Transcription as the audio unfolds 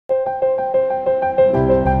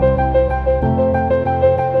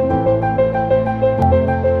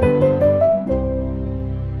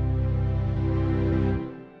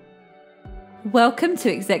Welcome to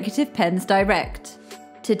Executive Pens Direct.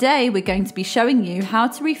 Today we're going to be showing you how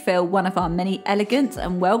to refill one of our many elegant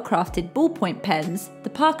and well-crafted ballpoint pens, the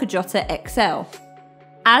Parker Jotter XL.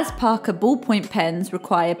 As Parker ballpoint pens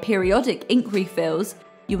require periodic ink refills,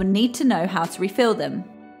 you will need to know how to refill them.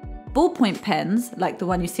 Ballpoint pens, like the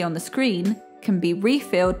one you see on the screen, can be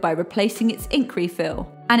refilled by replacing its ink refill,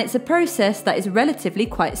 and it's a process that is relatively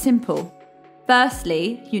quite simple.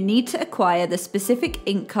 Firstly, you need to acquire the specific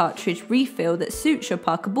ink cartridge refill that suits your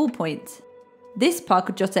Parker ballpoint. This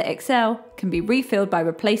Parker Jotter XL can be refilled by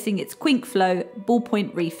replacing its Quick Flow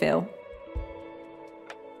ballpoint refill.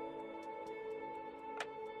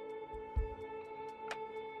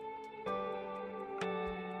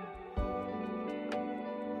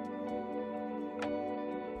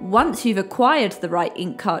 Once you've acquired the right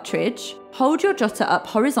ink cartridge, hold your jotter up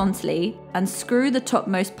horizontally and screw the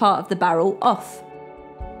topmost part of the barrel off.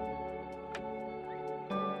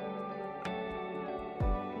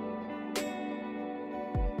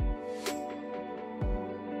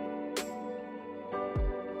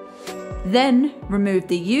 Then remove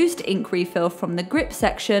the used ink refill from the grip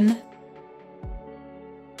section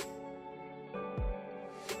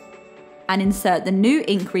and insert the new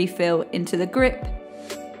ink refill into the grip .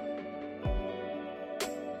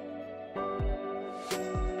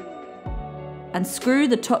 And screw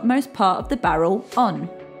the topmost part of the barrel on.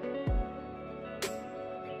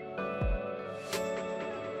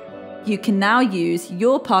 You can now use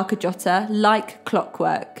your Parker Jotter like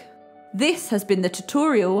clockwork. This has been the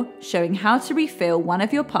tutorial showing how to refill one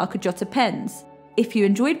of your Parker Jotter pens. If you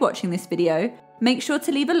enjoyed watching this video, make sure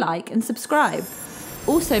to leave a like and subscribe.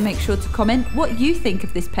 Also make sure to comment what you think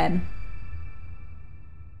of this pen.